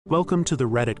Welcome to the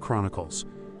Reddit Chronicles.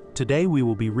 Today we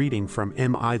will be reading from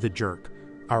Am I the Jerk?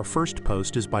 Our first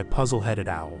post is by Puzzle-Headed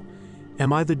Owl.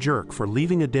 Am I the jerk for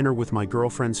leaving a dinner with my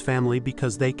girlfriend's family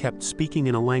because they kept speaking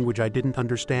in a language I didn't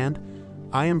understand?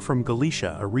 I am from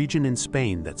Galicia, a region in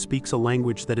Spain that speaks a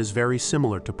language that is very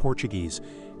similar to Portuguese,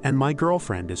 and my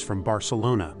girlfriend is from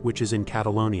Barcelona, which is in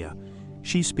Catalonia.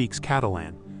 She speaks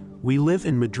Catalan. We live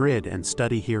in Madrid and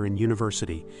study here in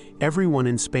university. Everyone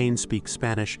in Spain speaks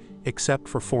Spanish, except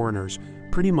for foreigners,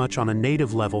 pretty much on a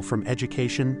native level from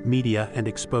education, media, and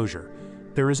exposure.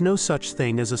 There is no such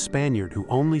thing as a Spaniard who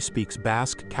only speaks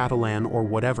Basque, Catalan, or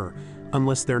whatever,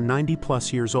 unless they're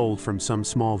 90+ years old from some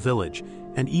small village,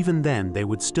 and even then they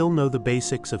would still know the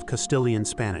basics of Castilian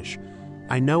Spanish.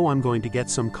 I know I'm going to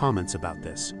get some comments about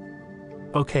this.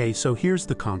 Okay, so here's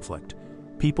the conflict.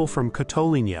 People from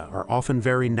Catalonia are often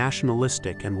very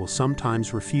nationalistic and will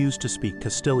sometimes refuse to speak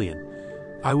Castilian.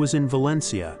 I was in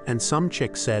Valencia and some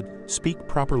chick said, speak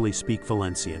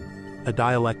Valencian, a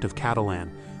dialect of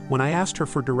Catalan, when I asked her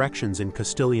for directions in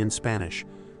Castilian Spanish.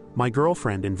 My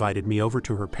girlfriend invited me over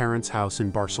to her parents' house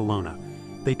in Barcelona.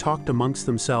 They talked amongst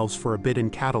themselves for a bit in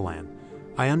Catalan.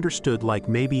 I understood like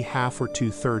maybe half or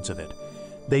 2/3 of it.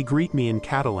 They greet me in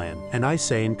Catalan and I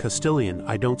say in Castilian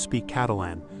I don't speak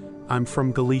Catalan. I'm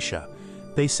from Galicia.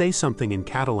 They say something in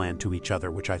Catalan to each other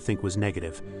which I think was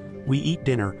negative. We eat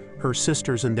dinner, her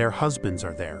sisters and their husbands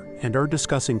are there, and are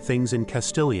discussing things in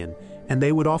Castilian, and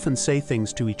they would often say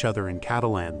things to each other in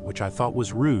Catalan, which I thought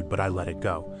was rude but I let it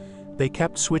go. They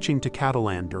kept switching to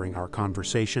Catalan during our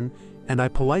conversation, and I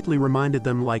politely reminded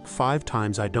them like 5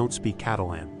 times I don't speak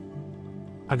Catalan.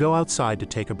 I go outside to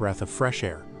take a breath of fresh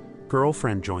air.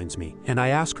 Girlfriend joins me, and I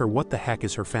ask her what the heck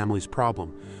is her family's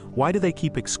problem. Why do they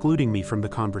keep excluding me from the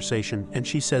conversation? And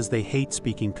she says they hate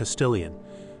speaking Castilian.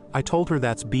 I told her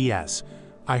that's BS.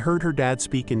 I heard her dad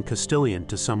speak in Castilian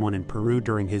to someone in Peru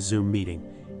during his Zoom meeting.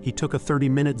 He took a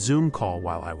 30-minute Zoom call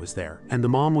while I was there, and the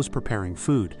mom was preparing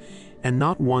food, and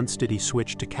not once did he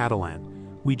switch to Catalan.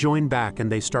 We join back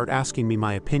and they start asking me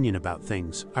my opinion about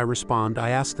things. I respond, I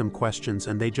ask them questions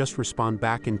and they just respond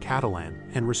back in Catalan,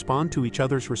 and respond to each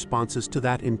other's responses to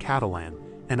that in Catalan,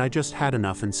 and I just had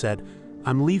enough and said,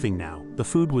 I'm leaving now. The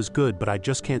food was good but I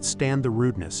just can't stand the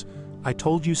rudeness. I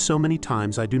told you so many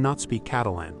times I do not speak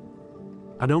Catalan.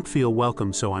 I don't feel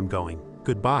welcome so I'm going.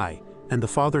 Goodbye. And the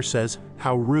father says,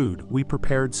 how rude, we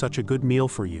prepared such a good meal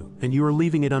for you, and you are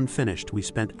leaving it unfinished. We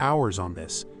spent hours on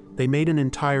this. They made an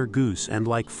entire goose and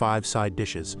like 5 side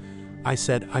dishes. I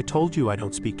said, I told you I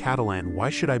don't speak Catalan, why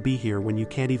should I be here when you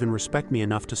can't even respect me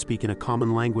enough to speak in a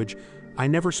common language? I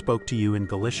never spoke to you in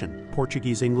Galician,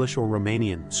 Portuguese, English, or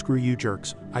Romanian, screw you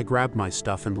jerks. I grabbed my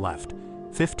stuff and left.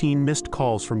 15 missed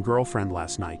calls from girlfriend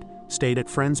last night, stayed at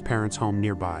friend's parents' home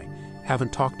nearby.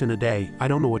 Haven't talked in a day, I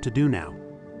don't know what to do now.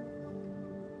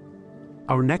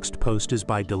 Our next post is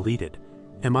by Deleted.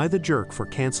 Am I the jerk for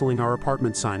canceling our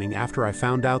apartment signing after I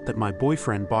found out that my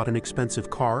boyfriend bought an expensive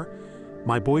car?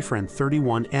 My boyfriend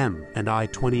 31M and I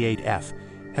 28F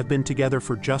have been together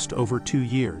for just over 2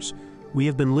 years. We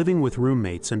have been living with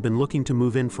roommates and been looking to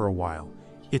move in for a while.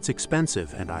 It's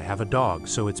expensive and I have a dog,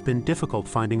 so it's been difficult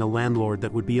finding a landlord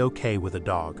that would be okay with a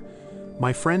dog.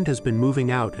 My friend has been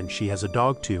moving out and she has a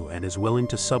dog too and is willing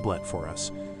to sublet for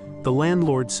us. The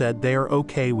landlord said they are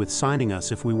okay with signing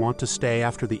us if we want to stay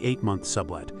after the 8-month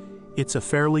sublet. It's a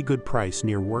fairly good price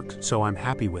near work, so I'm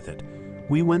happy with it.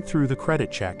 We went through the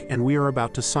credit check and we are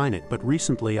about to sign it, but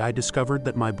recently I discovered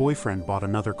that my boyfriend bought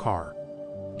another car.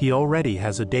 He already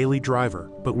has a daily driver,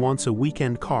 but wants a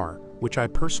weekend car, which I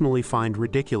personally find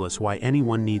ridiculous why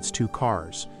anyone needs 2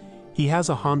 cars. He has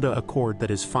a Honda Accord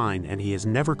that is fine and he has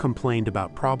never complained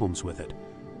about problems with it.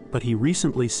 But he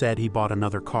recently said he bought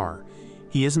another car.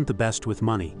 He isn't the best with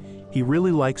money. He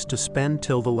really likes to spend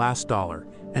till the last dollar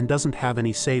and doesn't have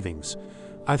any savings.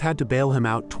 I've had to bail him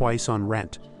out twice on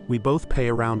rent. We both pay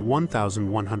around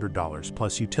 $1,100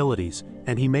 plus utilities,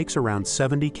 and he makes around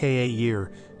 $70K a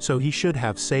year, so he should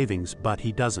have savings, but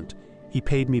he doesn't. He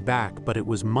paid me back, but it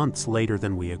was months later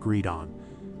than we agreed on.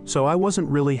 So I wasn't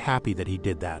really happy that he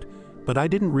did that, but I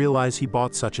didn't realize he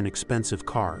bought such an expensive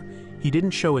car. He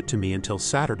didn't show it to me until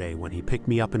Saturday when he picked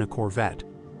me up in a Corvette.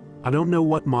 I don't know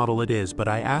what model it is, but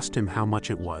I asked him how much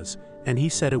it was, and he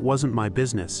said it wasn't my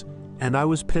business, and I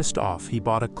was pissed off. He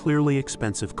bought a clearly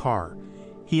expensive car.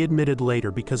 He admitted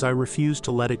later because I refused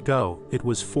to let it go, it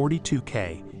was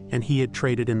 $42K, and he had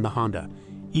traded in the Honda.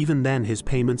 Even then his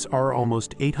payments are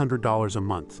almost $800 a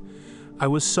month. I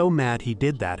was so mad he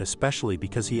did that, especially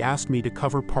because he asked me to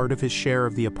cover part of his share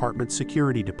of the apartment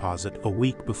security deposit a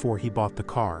week before he bought the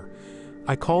car.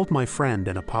 I called my friend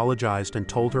and apologized and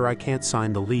told her I can't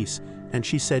sign the lease, and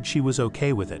she said she was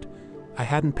okay with it. I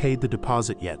hadn't paid the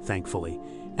deposit yet, thankfully,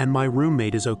 and my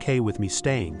roommate is okay with me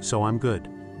staying, so I'm good.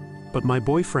 But my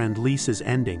boyfriend lease is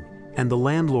ending, and the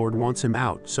landlord wants him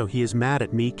out, so he is mad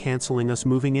at me canceling us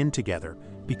moving in together,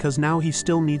 because now he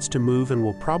still needs to move and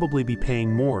will probably be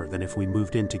paying more than if we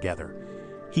moved in together.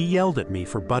 He yelled at me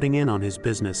for butting in on his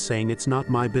business, saying it's not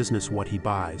my business what he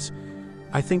buys.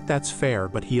 I think that's fair,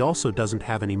 but he also doesn't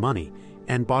have any money,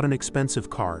 and bought an expensive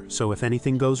car, so if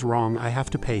anything goes wrong I have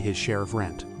to pay his share of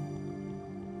rent.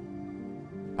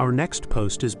 Our next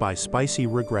post is by Spicy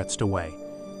Regrets Away.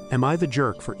 Am I the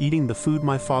jerk for eating the food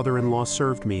my father-in-law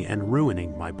served me and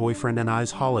ruining my boyfriend and I's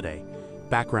holiday?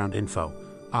 Background info.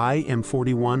 I am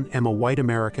 41, am a white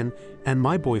American, and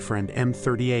my boyfriend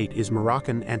M38 is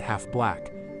Moroccan and half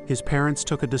black. His parents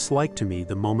took a dislike to me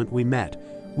the moment we met.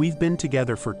 We've been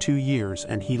together for 2 years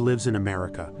and he lives in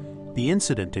America. The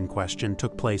incident in question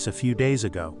took place a few days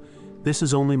ago. This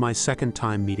is only my second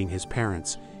time meeting his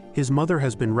parents. His mother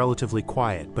has been relatively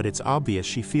quiet, but it's obvious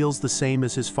she feels the same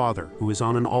as his father, who is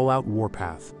on an all-out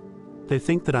warpath. They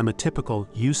think that I'm a typical,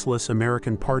 useless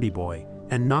American party boy,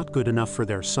 and not good enough for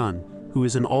their son, who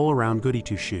is an all-around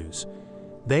goody-two-shoes.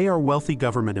 They are wealthy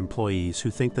government employees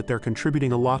who think that they're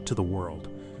contributing a lot to the world,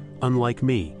 unlike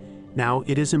me. Now,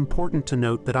 it is important to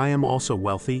note that I am also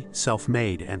wealthy,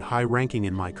 self-made, and high-ranking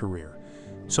in my career.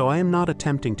 So I am not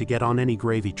attempting to get on any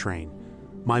gravy train.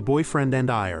 My boyfriend and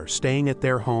I are staying at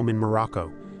their home in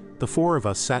Morocco. The 4 of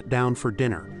us sat down for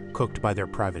dinner, cooked by their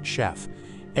private chef.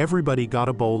 Everybody got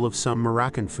a bowl of some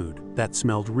Moroccan food that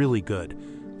smelled really good.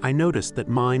 I noticed that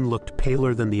mine looked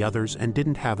paler than the others and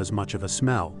didn't have as much of a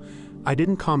smell. I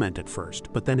didn't comment at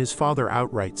first, but then his father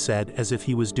outright said, as if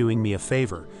he was doing me a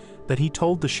favor, that he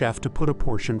told the chef to put a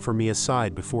portion for me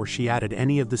aside before she added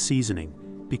any of the seasoning,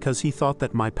 because he thought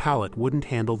that my palate wouldn't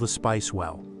handle the spice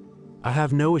well. I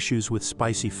have no issues with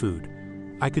spicy food.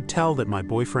 I could tell that my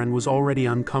boyfriend was already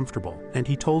uncomfortable, and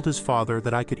he told his father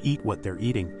that I could eat what they're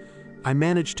eating. I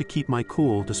managed to keep my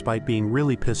cool despite being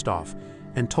really pissed off,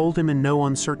 and told him in no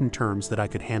uncertain terms that I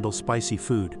could handle spicy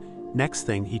food. Next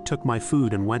thing, he took my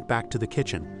food and went back to the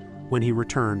kitchen. When he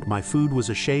returned, my food was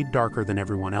a shade darker than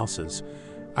everyone else's.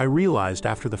 I realized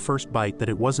after the first bite that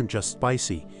it wasn't just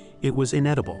spicy, it was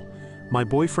inedible. My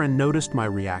boyfriend noticed my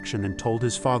reaction and told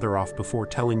his father off before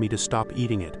telling me to stop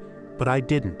eating it. But I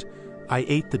didn't. I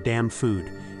ate the damn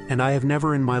food, and I have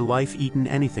never in my life eaten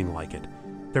anything like it.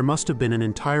 There must have been an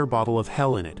entire bottle of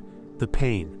hell in it. The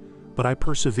pain. But I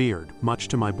persevered, much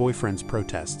to my boyfriend's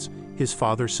protests. His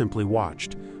father simply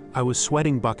watched. I was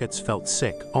sweating buckets, felt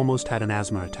sick, almost had an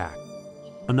asthma attack.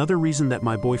 Another reason that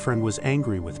my boyfriend was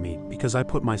angry with me, because I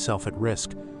put myself at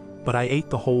risk. But I ate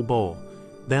the whole bowl.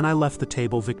 Then I left the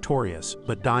table victorious,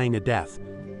 but dying a death.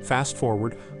 Fast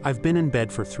forward, I've been in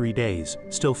bed for 3 days,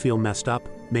 still feel messed up,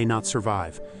 may not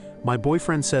survive. My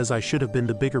boyfriend says I should have been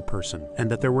the bigger person, and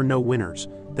that there were no winners,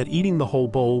 that eating the whole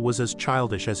bowl was as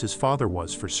childish as his father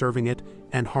was for serving it,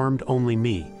 and harmed only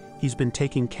me. He's been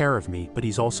taking care of me, but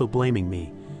he's also blaming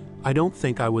me. I don't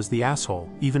think I was the asshole,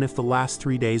 even if the last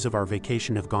 3 days of our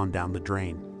vacation have gone down the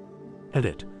drain.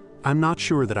 Edit. I'm not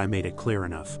sure that I made it clear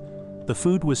enough. The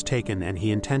food was taken and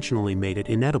he intentionally made it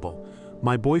inedible.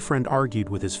 My boyfriend argued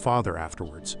with his father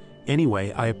afterwards.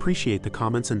 Anyway, I appreciate the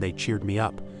comments and they cheered me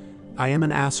up. I am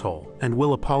an asshole and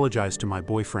will apologize to my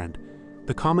boyfriend.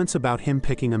 The comments about him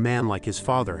picking a man like his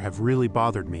father have really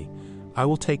bothered me. I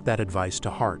will take that advice to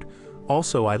heart.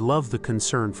 Also, I love the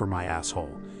concern for my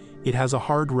asshole. It has a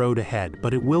hard road ahead,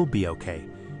 but it will be okay.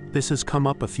 This has come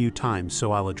up a few times,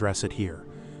 so I'll address it here.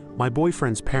 My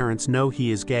boyfriend's parents know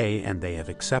he is gay and they have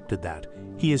accepted that.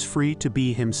 He is free to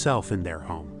be himself in their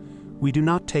home. We do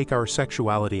not take our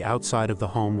sexuality outside of the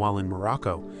home while in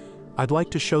Morocco. I'd like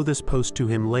to show this post to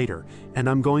him later, and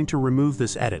I'm going to remove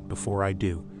this edit before I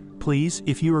do. Please,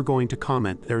 if you are going to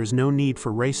comment, there is no need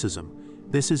for racism.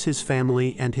 This is his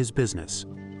family and his business.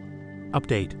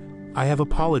 Update. I have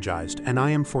apologized and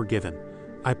I am forgiven.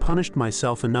 I punished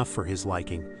myself enough for his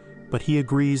liking. But he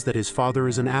agrees that his father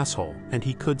is an asshole and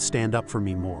he could stand up for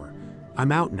me more.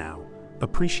 I'm out now.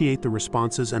 Appreciate the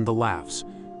responses and the laughs.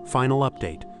 Final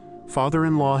update.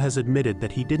 Father-in-law has admitted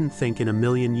that he didn't think in a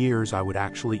million years I would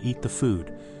actually eat the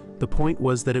food. The point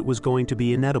was that it was going to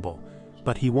be inedible.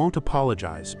 But he won't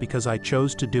apologize because I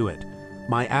chose to do it.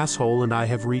 My asshole and I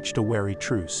have reached a wary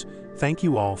truce. Thank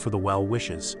you all for the well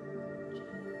wishes.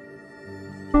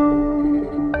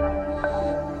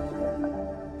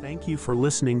 Thank you for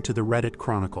listening to the Reddit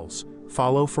Chronicles.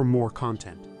 Follow for more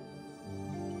content.